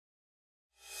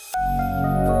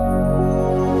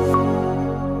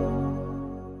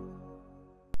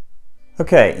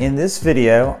Okay, in this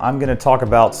video, I'm going to talk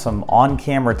about some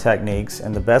on-camera techniques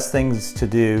and the best things to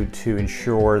do to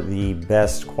ensure the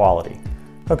best quality.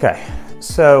 Okay,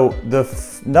 so the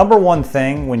number one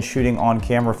thing when shooting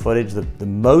on-camera footage, the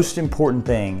most important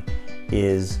thing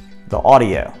is the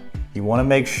audio. You want to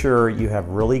make sure you have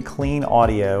really clean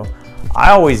audio. I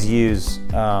always use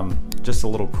just a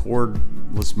little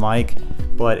cordless mic,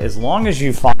 but as long as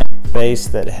you find a space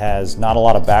that has not a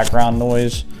lot of background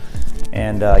noise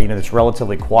and it's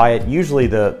relatively quiet, usually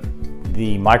the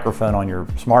microphone on your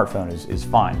smartphone is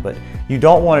fine, but you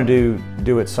don't want to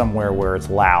do it somewhere where it's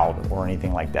loud or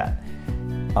anything like that.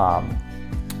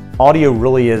 Audio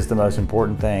really is the most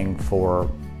important thing for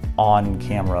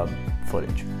on-camera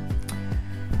footage.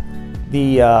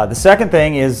 The second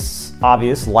thing is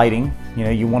obvious, lighting.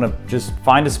 You want to just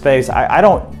find a space. I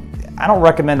don't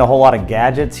recommend a whole lot of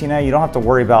gadgets. You don't have to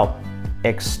worry about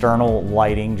external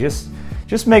lighting. Just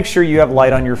make sure you have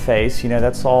light on your face.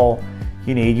 That's all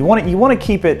you need. You want to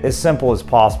keep it as simple as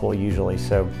possible usually.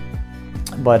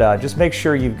 But just make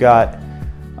sure you've got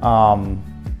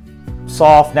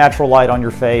soft, natural light on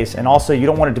your face, and also you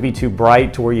don't want it to be too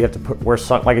bright to where you have to wear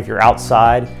like if you're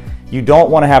outside, you don't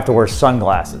want to have to wear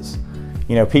sunglasses.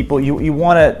 People you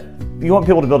want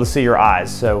people to be able to see your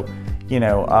eyes. So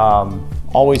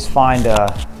always find a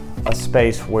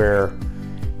space where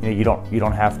you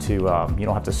don't have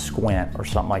to squint or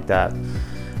something like that.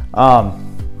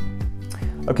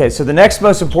 Okay, so the next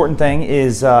most important thing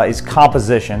is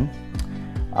composition.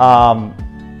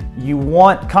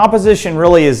 Composition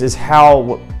really is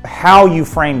how you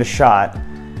frame the shot.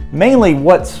 Mainly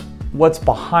what's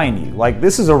behind you. Like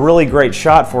this is a really great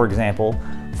shot, for example,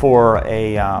 for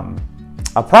a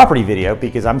property video,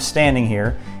 because I'm standing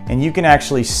here and you can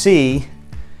actually see.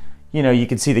 You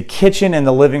can see the kitchen and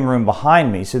the living room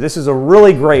behind me. So this is a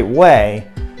really great way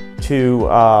to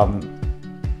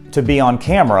be on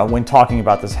camera when talking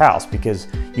about this house, because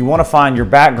you want to find your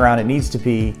background. It needs to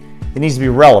be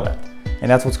relevant, and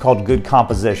that's what's called good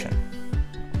composition.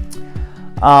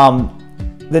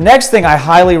 The next thing I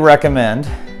highly recommend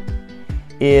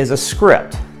is a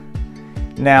script.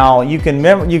 Now you can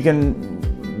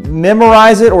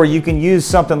memorize it, or you can use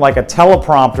something like a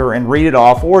teleprompter and read it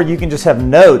off, or you can just have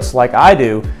notes like I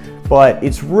do. But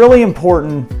it's really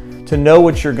important to know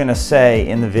what you're going to say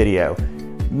in the video,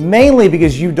 mainly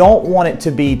because you don't want it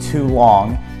to be too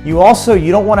long. You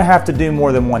don't want to have to do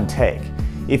more than one take.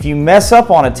 If you mess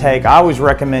up on a take, I always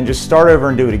recommend just start over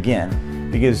and do it again,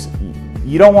 because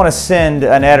you don't want to send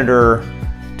an editor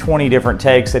 20 different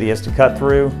takes that he has to cut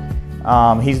through.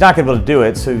 He's not going to be able to do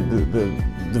it, so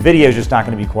the video is just not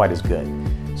going to be quite as good.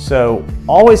 So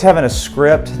always having a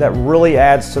script that really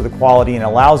adds to the quality and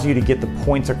allows you to get the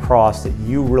points across that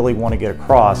you really want to get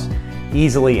across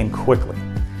easily and quickly.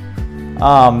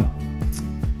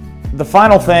 The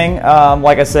final thing,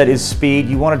 like I said, is speed.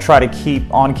 You want to try to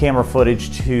keep on-camera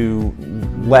footage to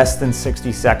less than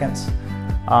 60 seconds,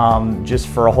 just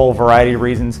for a whole variety of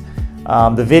reasons.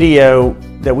 The video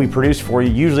that we produce for you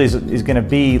usually is going to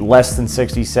be less than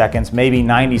 60 seconds, maybe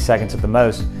 90 seconds at the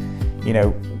most.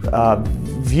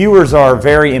 Viewers are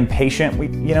very impatient,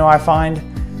 I find.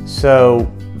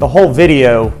 So the whole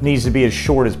video needs to be as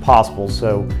short as possible.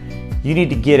 So you need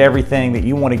to get everything that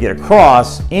you want to get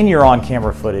across in your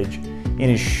on-camera footage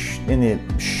in the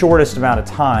shortest amount of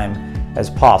time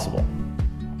as possible.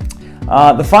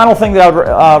 The final thing that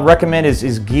I would recommend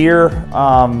is gear.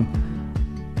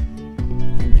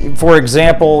 For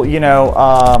example,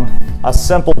 a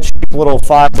simple, cheap little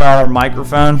 $5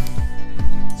 microphone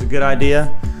is a good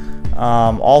idea.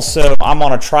 Also, I'm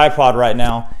on a tripod right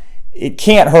now. It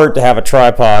can't hurt to have a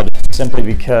tripod, simply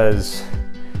because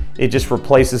it just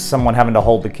replaces someone having to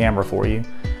hold the camera for you.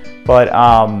 But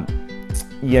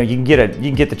you can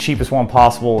get the cheapest one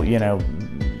possible.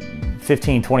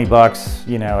 15, 20 bucks.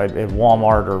 At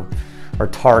Walmart or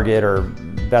Target or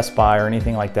Best Buy or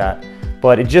anything like that.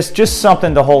 But it's just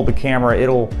something to hold the camera.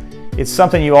 It's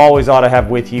something you always ought to have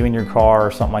with you in your car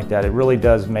or something like that. It really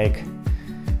does make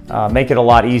it a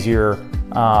lot easier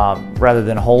rather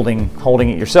than holding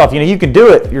it yourself. You can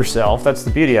do it yourself. That's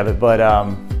the beauty of it. But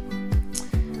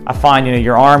I find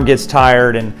your arm gets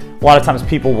tired, and a lot of times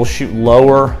people will shoot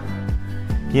lower,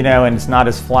 and it's not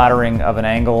as flattering of an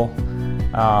angle.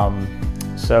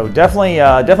 So definitely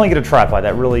get a tripod.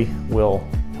 That really will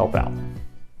help out.